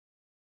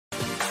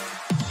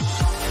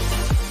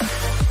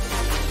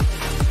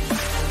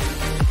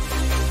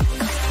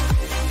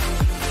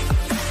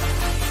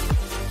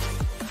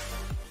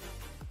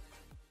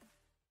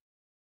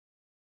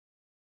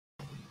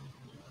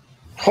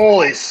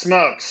Holy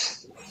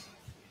smokes.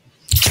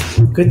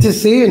 Good to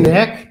see you,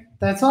 Nick.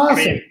 That's awesome.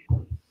 I mean,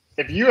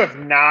 if you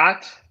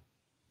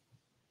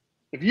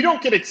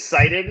don't get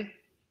excited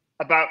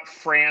about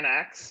Fran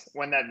X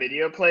when that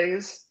video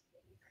plays,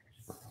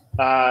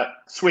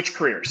 switch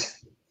careers.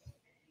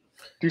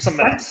 Do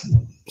something else.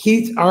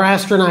 Our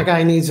astronaut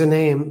guy needs a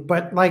name,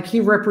 but like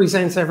he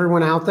represents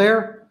everyone out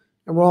there,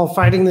 and we're all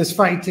fighting this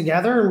fight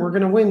together, and we're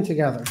going to win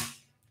together.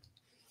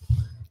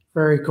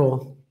 Very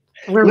cool.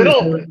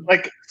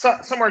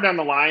 Somewhere down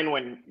the line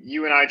when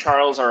you and I,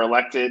 Charles, are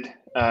elected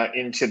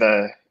into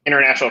the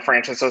International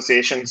Franchise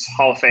Association's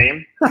Hall of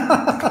Fame,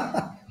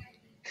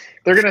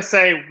 they're going to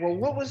say, well,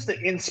 what was the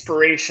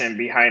inspiration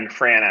behind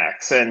Fran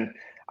X? And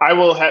I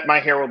will have, my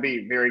hair will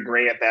be very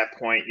gray at that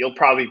point. You'll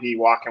probably be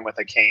walking with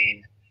a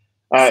cane.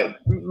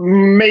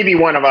 Maybe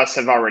one of us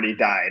have already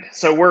died.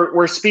 So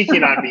we're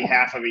speaking on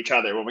behalf of each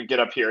other when we get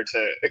up here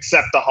to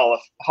accept the Hall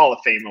of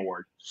Fame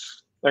award.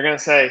 They're going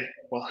to say,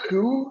 well,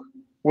 who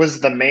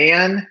was the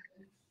man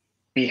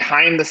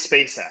behind the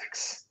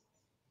SpaceX?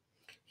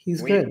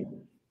 He's good.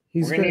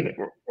 We're going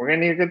to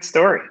need a good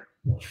story.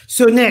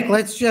 So, Nick,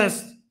 let's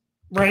just,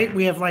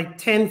 we have like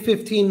 10,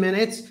 15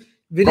 minutes.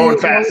 Going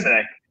fast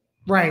today.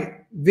 Right.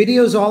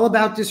 Video's all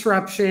about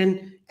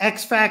disruption,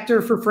 X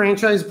factor for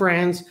franchise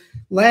brands.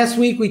 Last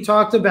week, we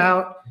talked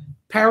about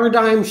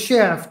paradigm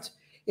shift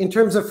in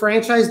terms of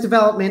franchise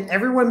development.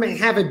 Everyone may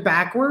have it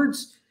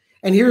backwards.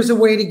 And here's a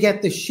way to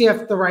get the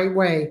shift the right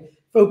way.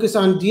 Focus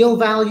on deal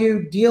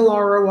value, deal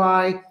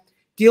ROI,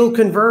 deal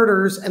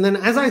converters. And then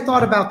as I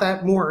thought about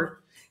that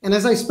more, and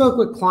as I spoke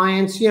with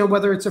clients,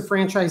 whether it's a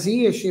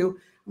franchisee issue,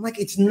 I'm like,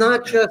 it's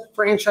not just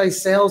franchise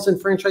sales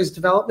and franchise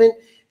development.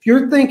 If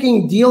you're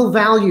thinking deal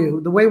value,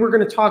 the way we're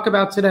going to talk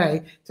about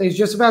today is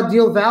just about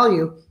deal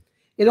value.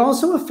 It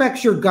also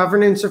affects your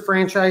governance of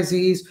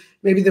franchisees,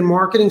 maybe the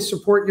marketing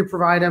support you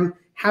provide them,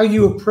 how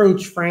you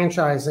approach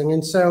franchising.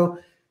 And so,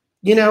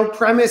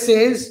 premise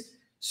is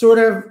sort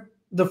of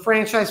the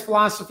franchise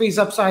philosophy is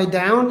upside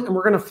down, and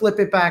we're going to flip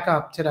it back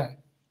up today.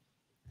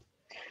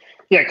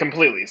 Yeah,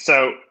 completely.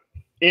 So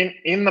in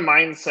the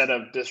mindset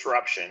of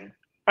disruption,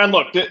 and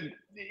look,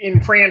 in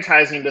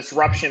franchising,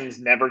 disruption is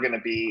never going to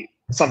be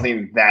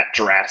something that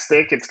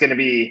drastic. It's going to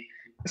be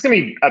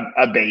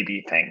a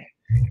baby thing.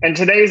 And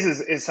today's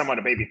is somewhat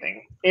a baby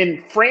thing.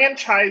 In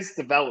franchise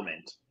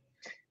development,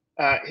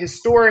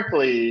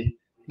 historically,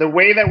 the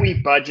way that we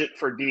budget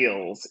for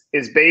deals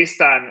is based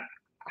on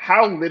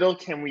how little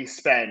can we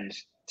spend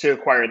to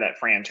acquire that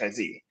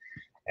franchisee.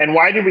 And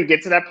why did we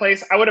get to that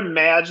place? I would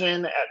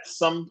imagine at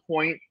some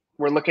point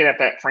we're looking at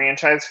that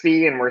franchise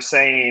fee and we're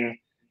saying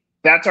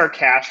that's our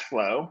cash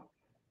flow.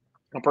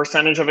 A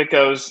percentage of it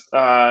goes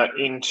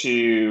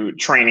into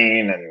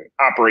training and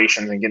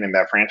operations and getting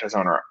that franchise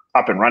owner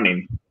up and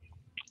running.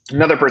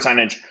 Another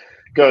percentage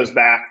goes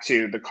back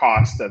to the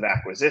cost of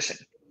acquisition.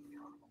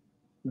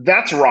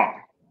 That's wrong.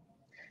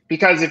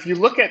 Because if you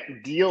look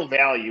at deal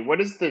value, what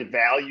is the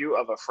value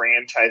of a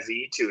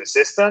franchisee to a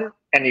system,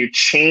 and you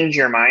change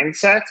your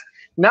mindset,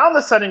 now all of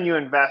a sudden you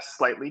invest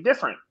slightly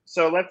different.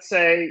 So let's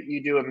say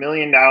you do $1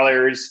 million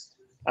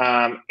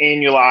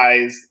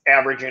annualized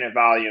average unit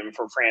volume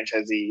for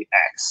franchisee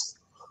X.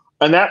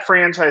 And that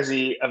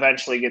franchisee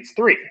eventually gets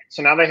 3.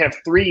 So now they have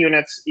 3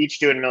 units, each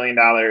doing $1 million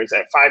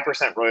at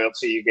 5%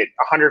 royalty. You get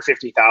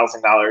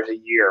 $150,000 a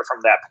year from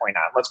that point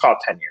on. Let's call it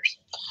 10 years.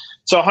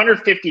 So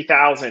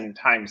 150,000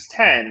 times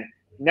 10.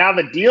 Now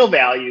the deal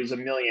value is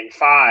 $1.5 million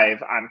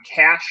on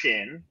cash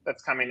in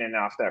that's coming in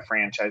off that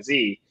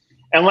franchisee.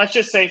 And let's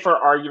just say, for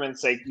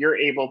argument's sake, you're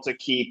able to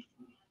keep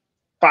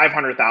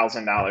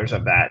 $500,000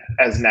 of that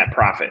as net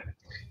profit.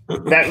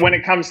 That when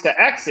it comes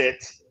to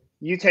exit,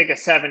 you take a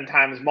 7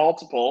 times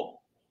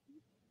multiple,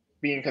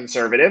 being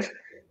conservative.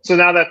 So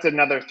now that's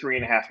another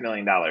 $3.5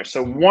 million.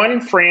 So one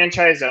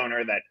franchise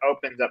owner that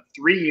opens up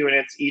 3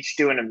 units, each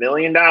doing $1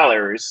 million,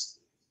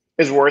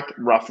 is worth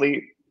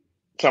roughly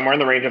somewhere in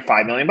the range of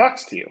 $5 million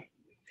to you.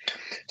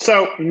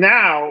 So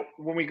now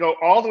when we go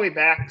all the way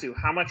back to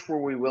how much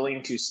were we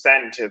willing to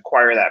spend to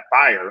acquire that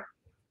buyer,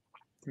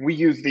 we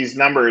use these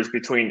numbers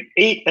between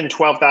 $8,000 and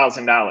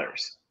 $12,000.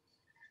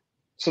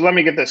 So let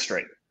me get this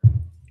straight.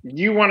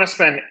 You want to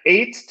spend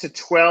 $8,000 to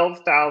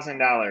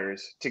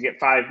 $12,000 to get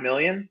 $5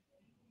 million?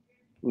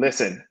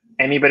 Listen,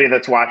 anybody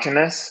that's watching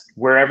this,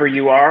 wherever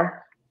you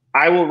are,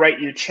 I will write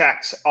you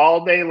checks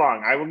all day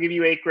long. I will give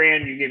you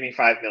 $8,000, you give me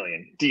 $5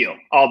 million. Deal,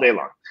 all day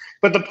long.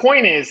 But the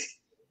point is,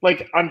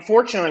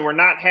 unfortunately, we're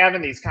not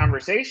having these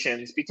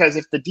conversations because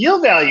if the deal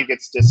value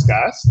gets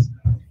discussed,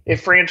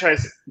 if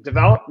franchise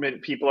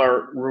development people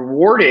are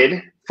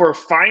rewarded for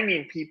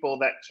finding people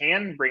that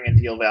can bring a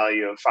deal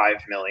value of $5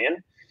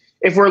 million,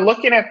 if we're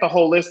looking at the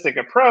holistic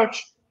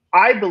approach,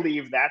 I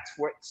believe that's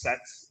what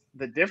sets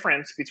the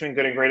difference between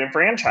good and great in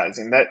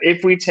franchising. That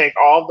if we take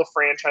all the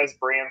franchise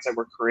brands that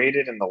were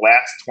created in the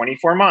last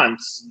 24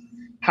 months,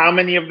 how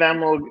many of them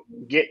will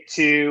get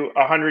to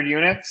 100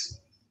 units?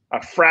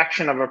 A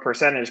fraction of a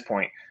percentage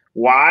point.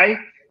 Why?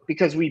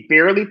 Because we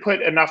barely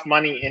put enough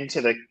money into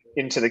the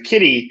into the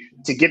kitty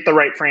to get the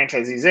right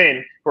franchisees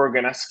in who are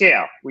going to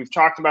scale. We've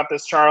talked about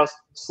this, Charles.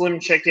 Slim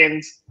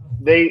Chickens,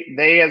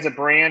 they as a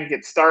brand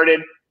get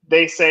started.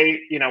 They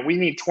say, we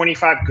need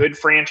 25 good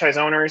franchise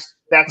owners.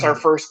 That's our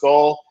first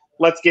goal.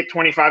 Let's get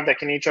 25 that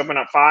can each open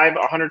up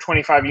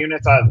 125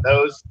 units out of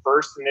those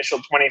first initial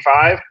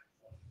 25.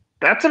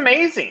 That's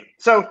amazing.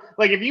 So,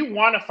 like, if you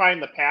want to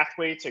find the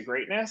pathway to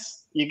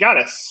greatness, you got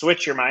to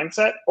switch your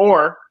mindset,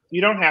 or you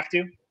don't have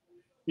to.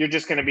 You're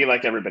just going to be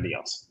like everybody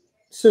else.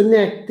 So,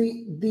 Nick,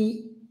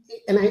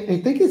 and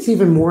I think it's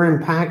even more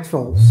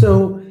impactful.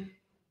 So,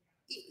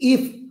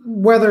 if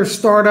whether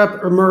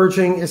startup,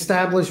 emerging,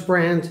 established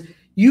brands,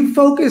 you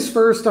focus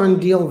first on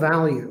deal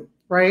value,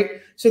 right?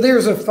 So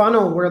there's a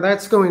funnel where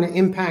that's going to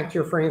impact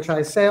your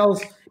franchise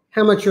sales,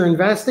 how much you're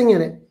investing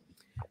in it.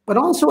 But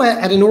also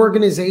at an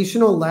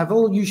organizational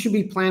level, you should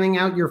be planning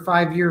out your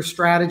 5-year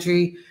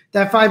strategy.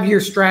 That 5-year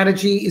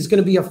strategy is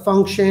going to be a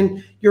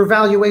function. Your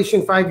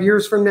valuation 5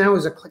 years from now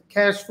is a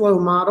cash flow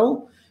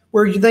model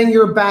where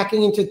you're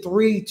backing into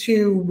 3,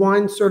 2,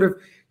 1 sort of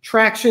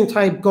traction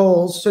type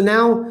goals. So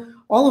now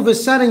all of a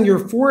sudden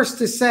you're forced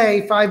to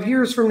say 5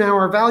 years from now,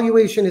 our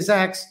valuation is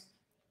X.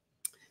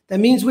 That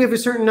means we have a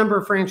certain number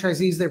of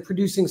franchisees that are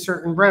producing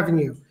certain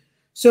revenue.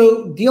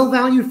 So deal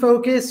value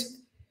focus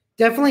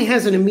definitely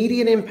has an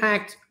immediate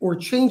impact or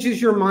changes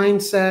your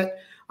mindset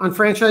on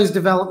franchise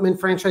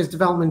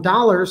development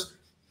dollars.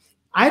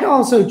 I'd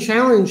also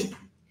challenge,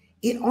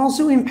 it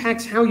also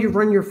impacts how you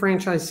run your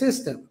franchise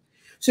system.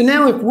 So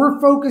now if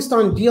we're focused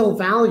on deal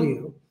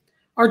value,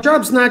 our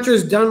job's not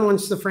just done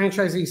once the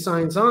franchisee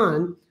signs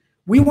on.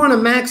 We want to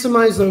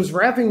maximize those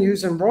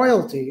revenues and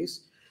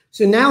royalties.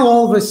 So now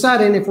all of a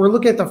sudden, if we're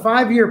looking at the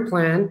 5-year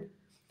plan,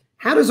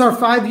 how does our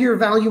 5-year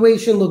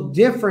valuation look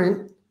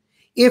different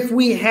if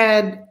we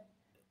had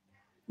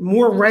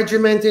more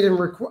regimented and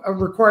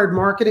required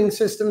marketing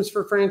systems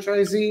for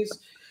franchisees,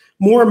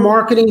 more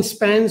marketing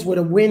spends with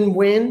a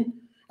win-win?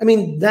 I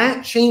mean,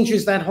 that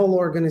changes that whole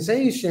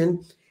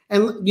organization.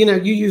 And, you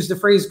use the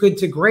phrase good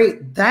to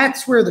great.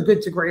 That's where the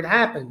good to great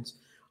happens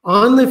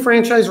on the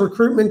franchise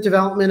recruitment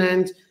development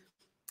end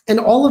and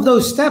all of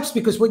those steps,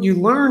 because what you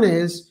learn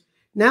is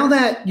now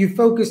that you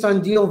focused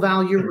on deal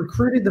value,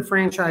 recruited the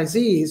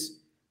franchisees,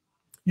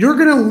 you're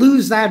going to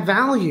lose that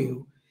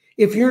value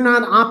if you're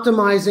not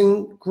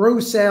optimizing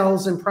gross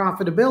sales and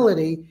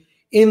profitability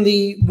in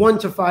the 1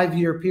 to 5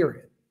 year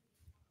period.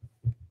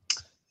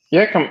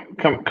 Yeah,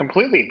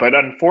 completely. But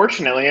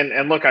unfortunately,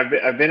 and look,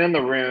 I've been in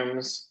the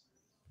rooms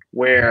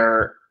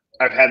where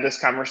I've had this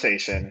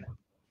conversation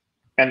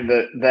and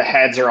the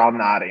heads are all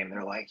nodding.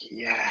 They're like,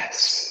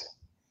 yes,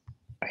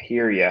 I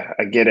hear you.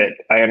 I get it.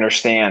 I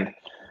understand.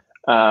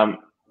 And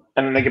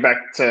then they get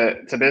back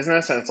to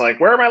business and it's like,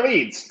 where are my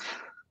leads?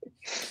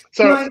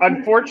 So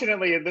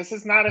unfortunately, this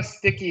is not a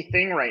sticky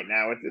thing right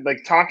now.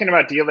 Like, talking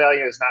about deal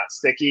value is not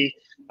sticky.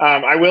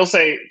 I will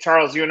say,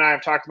 Charles, you and I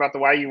have talked about the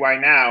why you, why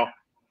now.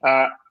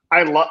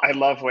 I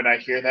love when I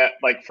hear that,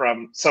 like,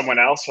 from someone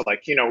else, or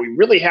like, we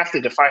really have to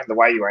define the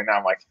why you, why now.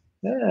 I'm like,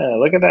 yeah,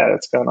 look at that.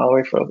 It's going all the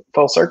way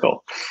full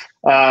circle.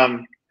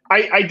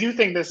 I do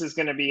think this is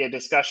going to be a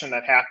discussion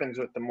that happens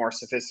with the more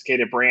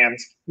sophisticated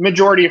brands.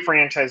 Majority of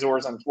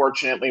franchisors,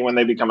 unfortunately, when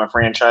they become a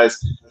franchise,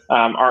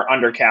 are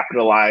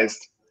undercapitalized.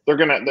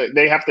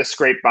 They have to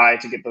scrape by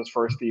to get those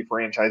first few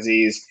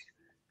franchisees.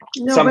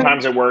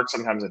 Sometimes it works,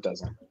 sometimes it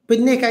doesn't. But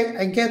Nick,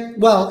 I get,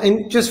 well,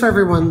 and just for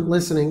everyone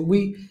listening,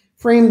 we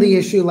framed the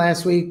issue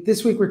last week.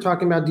 This week we're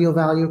talking about deal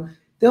value.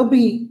 There'll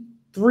be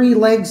 3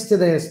 legs to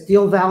this: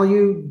 deal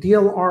value,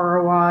 deal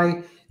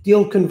ROI,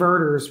 deal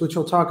converters, which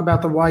we'll talk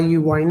about the why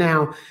you, why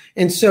now.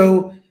 And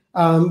so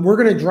we're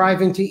going to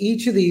drive into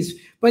each of these,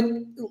 but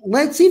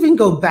let's even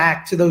go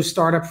back to those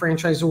startup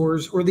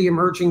franchisors or the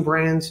emerging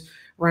brands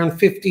around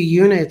 50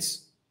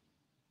 units.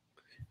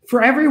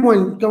 For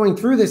everyone going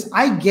through this,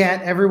 I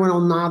get everyone will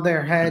nod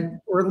their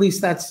head, or at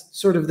least that's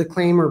sort of the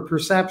claim or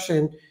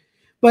perception.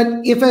 But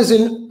if as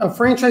a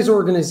franchise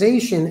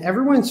organization,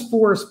 everyone's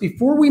forced,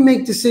 before we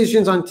make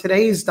decisions on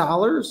today's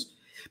dollars,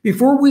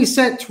 before we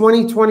set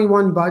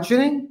 2021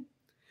 budgeting,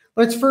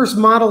 let's first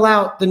model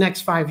out the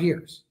next 5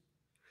 years.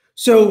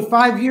 So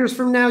 5 years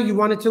from now, you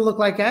want it to look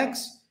like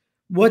X.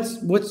 What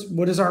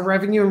does our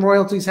revenue and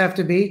royalties have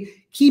to be?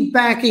 Keep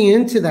backing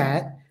into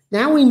that.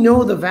 Now we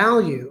know the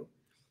value.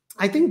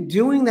 I think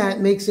doing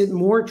that makes it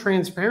more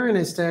transparent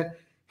as to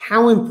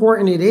how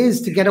important it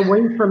is to get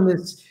away from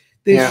this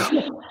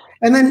shift.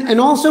 And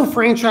also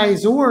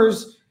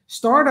franchisors,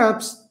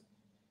 startups,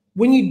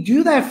 when you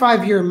do that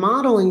 5-year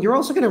modeling, you're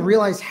also going to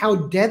realize how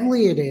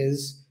deadly it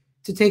is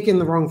to take in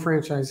the wrong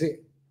franchisee.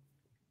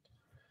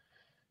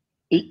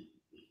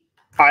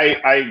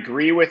 I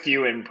agree with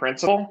you in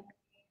principle.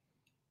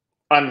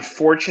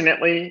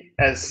 Unfortunately,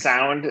 as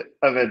sound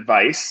of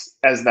advice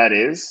as that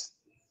is,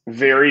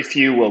 very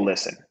few will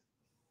listen.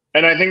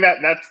 And I think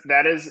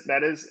that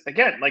is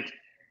again, like,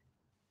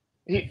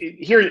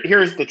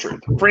 here's the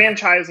truth.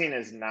 Franchising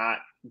is not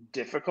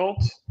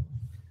difficult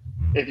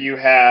if you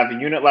have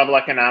unit level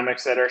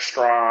economics that are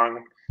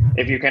strong,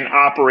 if you can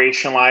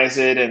operationalize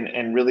it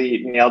and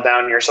really nail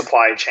down your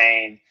supply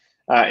chain,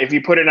 If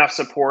you put enough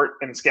support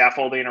and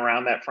scaffolding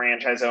around that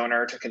franchise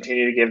owner to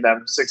continue to give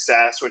them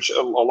success, which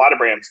a lot of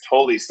brands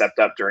totally stepped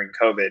up during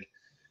COVID,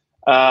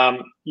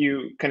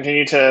 you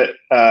continue to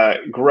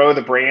grow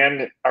the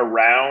brand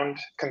around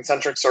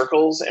concentric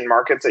circles in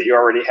markets that you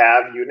already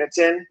have units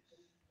in.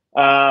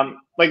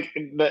 Like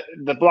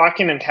the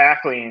blocking and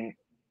tackling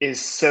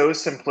is so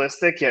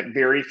simplistic, yet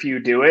very few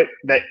do it,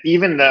 that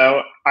even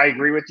though I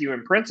agree with you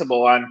in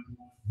principle on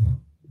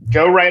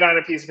go write on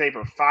a piece of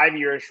paper, 5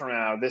 years from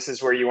now, this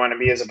is where you want to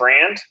be as a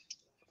brand.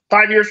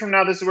 5 years from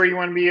now, this is where you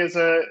want to be as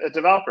a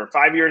developer.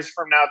 5 years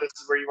from now, this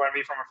is where you want to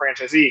be from a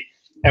franchisee,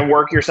 and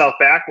work yourself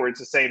backwards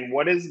to saying,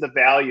 what is the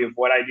value of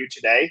what I do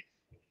today?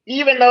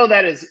 Even though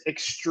that is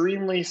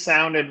extremely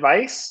sound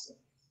advice,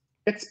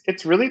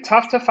 it's really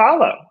tough to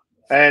follow.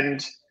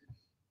 And,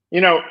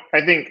 you know,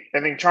 I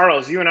think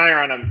Charles, you and I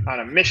are on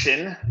a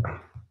mission,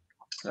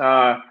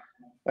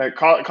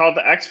 call it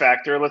the X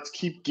Factor. Let's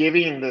keep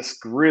giving this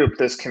group,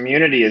 this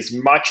community, as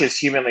much as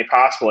humanly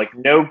possible. Like,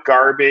 no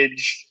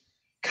garbage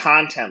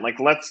content. Like,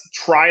 let's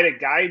try to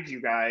guide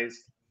you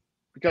guys,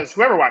 because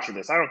whoever watches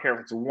this, I don't care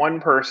if it's one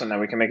person that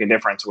we can make a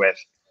difference with.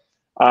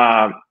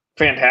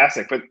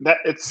 Fantastic. But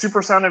it's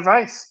super sound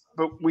advice,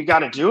 but we got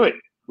to do it.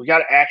 We got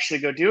to actually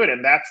go do it.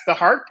 And that's the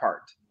hard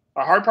part.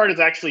 The hard part is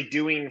actually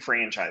doing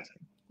franchising.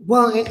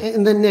 Well,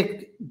 and then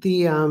Nick,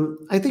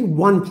 I think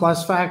one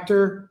plus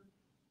factor,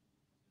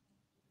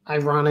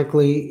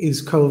 ironically,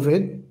 is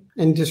COVID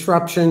and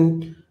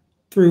disruption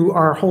through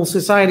our whole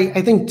society.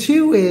 I think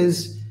two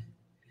is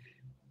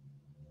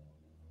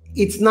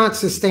it's not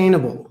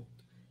sustainable.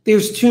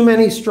 There's too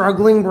many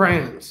struggling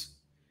brands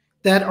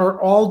that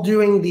are all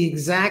doing the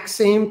exact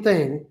same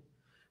thing,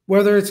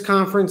 whether it's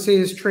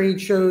conferences, trade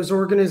shows,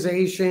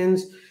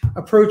 organizations,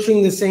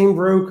 approaching the same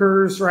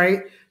brokers,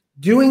 right?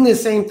 Doing the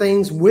same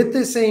things with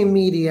the same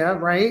media,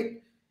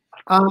 right?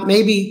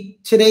 Maybe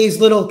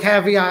today's little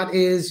caveat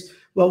is,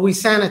 well, we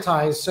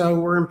sanitize, so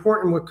we're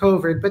important with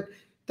COVID, but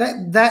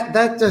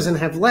that doesn't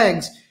have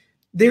legs.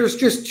 There's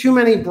just too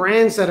many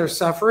brands that are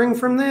suffering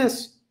from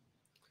this.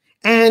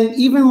 And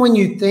even when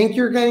you think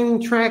you're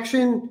getting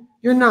traction,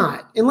 you're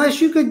not.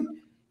 Unless you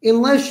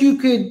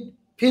could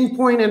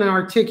pinpoint and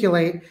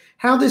articulate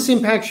how this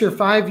impacts your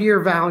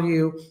 5-year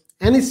value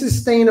and is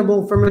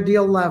sustainable from a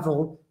deal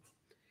level.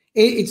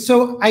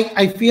 So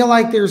I feel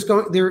like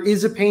there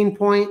is a pain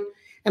point,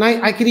 and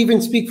I could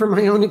even speak from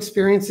my own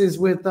experiences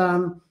with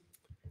a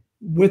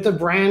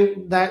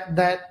brand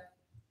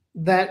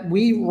that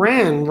we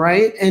ran,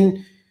 right?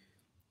 And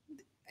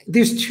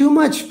there's too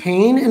much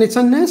pain, and it's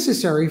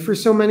unnecessary for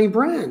so many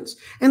brands.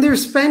 And they're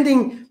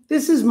spending.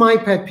 This is my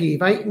pet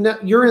peeve.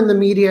 You're in the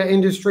media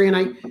industry,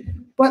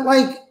 but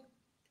like,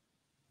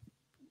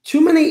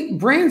 too many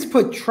brands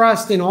put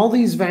trust in all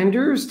these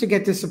vendors to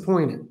get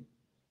disappointed.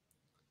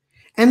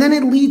 And then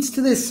it leads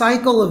to this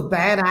cycle of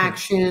bad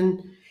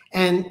action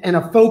and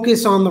a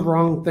focus on the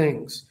wrong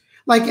things.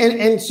 Like,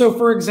 and so,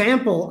 for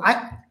example,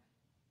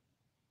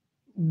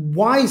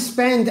 why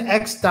spend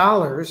X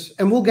dollars,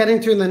 and we'll get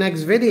into in the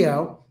next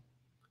video,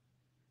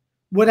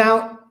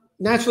 without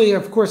naturally,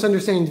 of course,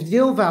 understanding the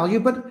deal value,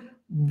 but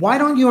why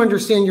don't you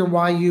understand your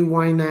why you,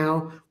 why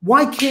now?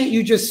 Why can't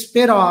you just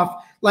spit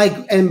off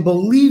and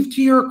believe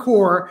to your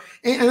core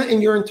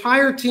and your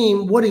entire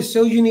team what is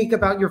so unique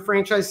about your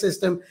franchise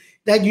system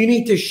that you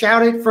need to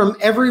shout it from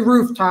every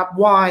rooftop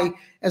why,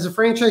 as a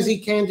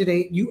franchisee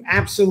candidate, you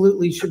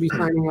absolutely should be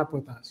signing up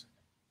with us?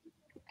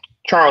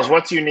 Charles,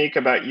 what's unique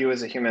about you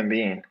as a human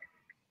being?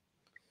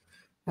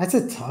 That's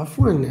a tough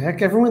one,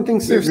 Nick. Everyone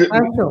thinks they're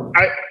special.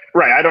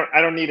 Right.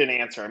 I don't need an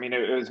answer. I mean,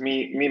 it was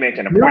me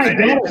making a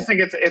point. I just think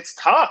it's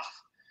tough.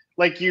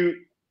 Like,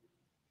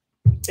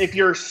 if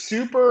you're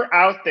super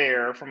out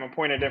there from a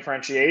point of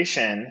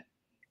differentiation,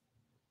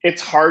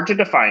 it's hard to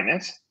define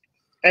it.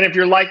 And if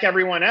you're like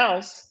everyone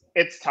else,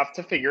 it's tough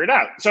to figure it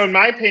out. So in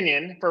my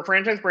opinion, for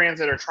franchise brands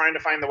that are trying to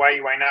find the why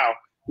you, why now,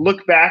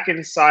 look back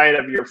inside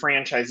of your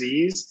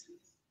franchisees,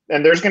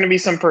 and there's going to be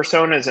some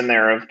personas in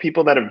there of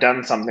people that have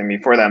done something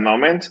before that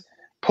moment.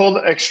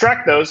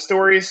 Extract those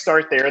stories,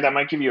 start there. That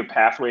might give you a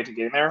pathway to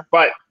getting there.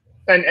 But,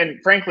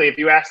 and frankly, if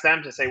you ask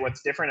them to say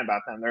what's different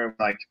about them, they're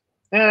like,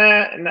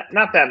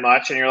 not that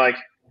much. And you're like,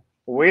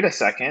 wait a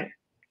second.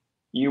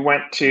 You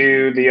went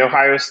to the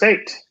Ohio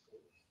State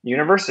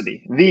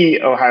University.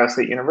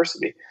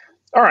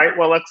 All right,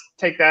 well, let's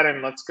take that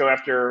and let's go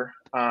after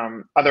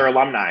other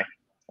alumni.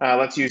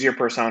 Let's use your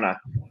persona.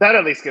 That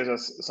at least gives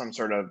us some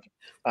sort of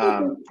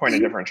point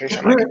of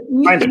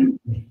differentiation.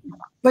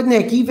 But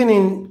Nick, even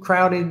in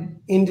crowded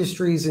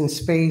industries and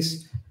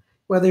space,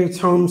 whether it's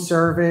home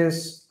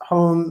service,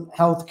 home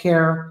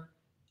healthcare,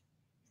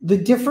 the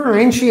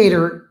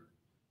differentiator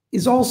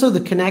is also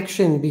the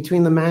connection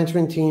between the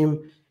management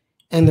team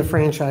and the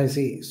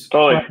franchisees.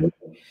 Totally. Right?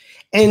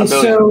 And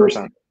so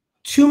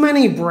too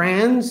many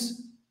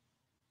brands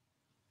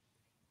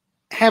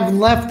have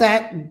left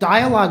that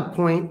dialogue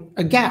point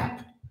a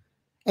gap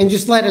and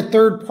just let a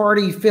third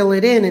party fill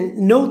it in, and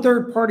no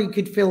third party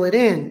could fill it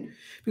in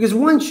Because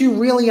once you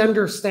really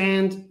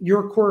understand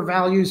your core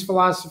values,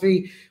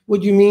 philosophy,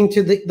 what you mean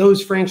to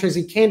those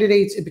franchisee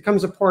candidates, it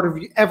becomes a part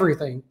of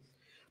everything.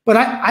 But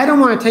I don't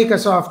want to take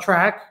us off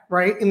track,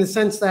 right? In the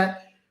sense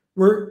that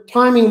we're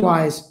timing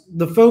wise,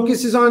 the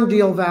focus is on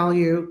deal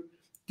value.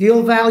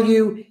 Deal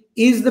value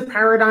is the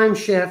paradigm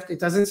shift. It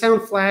doesn't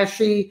sound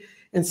flashy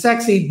and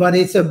sexy, but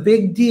it's a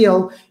big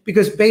deal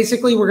because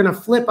basically we're going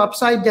to flip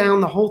upside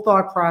down the whole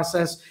thought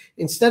process.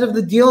 Instead of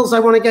the deals I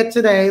want to get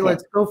today,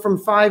 let's go from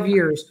 5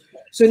 years.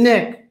 So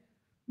Nick,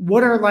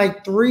 what are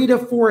like 3 to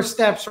 4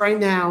 steps right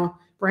now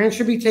brands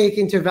should be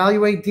taking to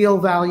evaluate deal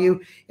value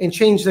and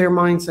change their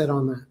mindset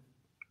on that?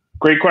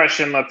 Great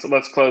question.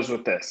 Let's close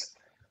with this.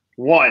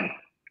 1,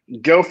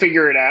 go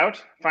figure it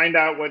out. Find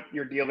out what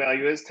your deal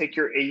value is. Take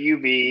your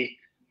AUV,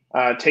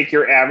 take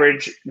your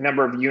average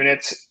number of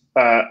units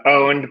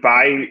owned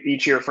by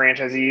each of your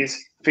franchisees,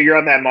 figure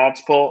out that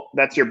multiple.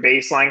 That's your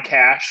baseline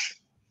cash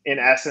in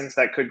essence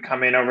that could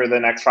come in over the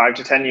next 5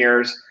 to 10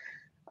 years.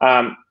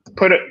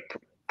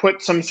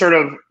 Put some sort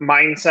of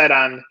mindset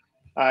on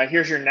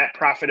here's your net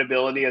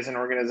profitability as an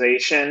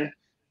organization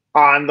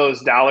on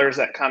those dollars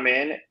that come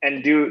in,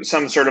 and do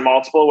some sort of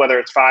multiple, whether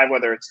it's 5,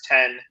 whether it's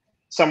 10,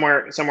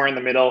 somewhere in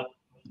the middle.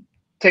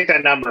 Take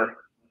that number.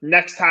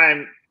 Next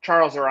time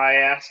Charles or I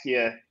ask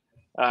you,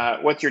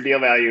 what's your deal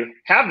value?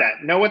 Have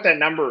that. Know what that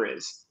number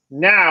is.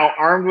 Now,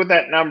 armed with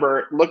that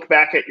number, look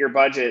back at your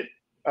budget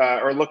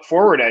or look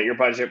forward at your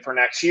budget for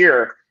next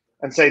year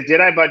and say,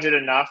 did I budget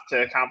enough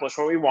to accomplish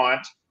what we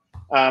want?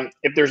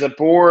 If there's a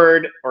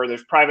board or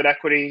there's private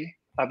equity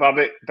above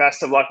it,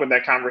 best of luck with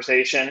that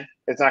conversation.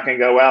 It's not going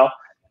to go well.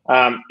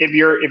 If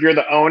you're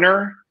the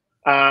owner,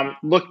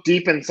 look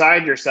deep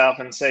inside yourself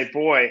and say,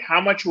 boy,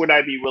 how much would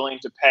I be willing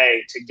to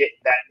pay to get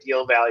that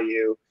deal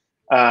value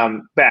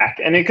back?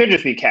 And it could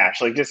just be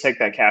cash. Like, just take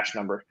that cash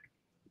number.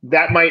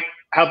 That might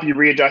help you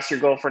readjust your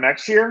goal for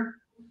next year.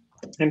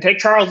 And take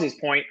Charles's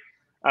point,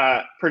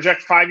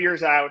 project 5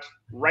 years out,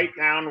 write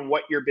down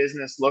what your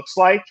business looks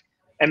like,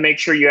 and make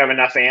sure you have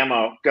enough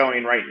ammo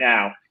going right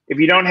now. If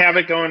you don't have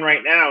it going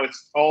right now,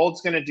 it's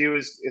going to do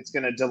is it's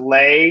going to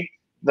delay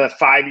the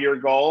 5-year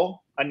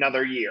goal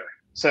another year.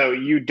 So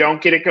you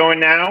don't get it going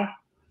now,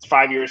 it's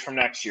 5 years from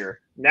next year.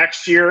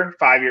 Next year,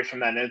 5 years from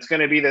then. And it's going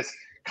to be this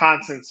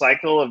constant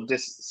cycle of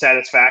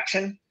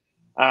dissatisfaction.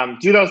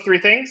 Do those 3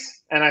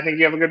 things, and I think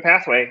you have a good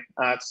pathway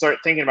to start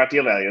thinking about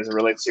deal value as it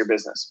relates to your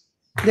business.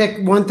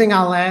 Nick, one thing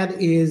I'll add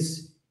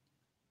is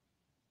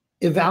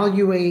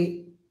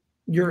evaluate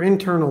your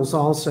internals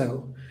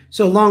also.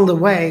 So along the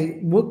way,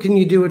 what can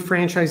you do with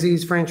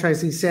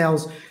franchisee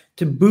sales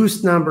to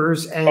boost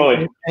numbers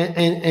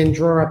and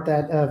draw up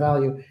that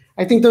value?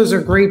 I think those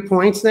are great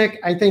points, Nick.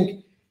 I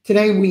think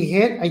today we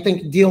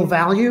hit, deal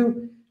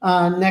value.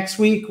 Next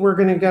week, we're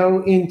going to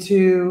go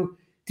into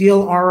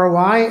deal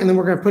ROI, and then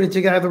we're going to put it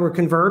together with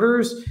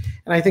converters.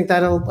 And I think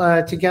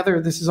that'll together,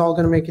 this is all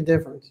going to make a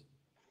difference.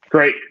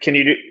 Great. Can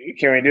we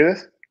do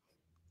this?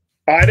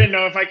 Oh, I didn't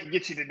know if I could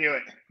get you to do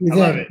it. I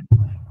love it.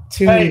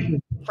 Hey,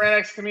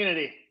 FranX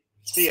community.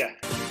 See ya.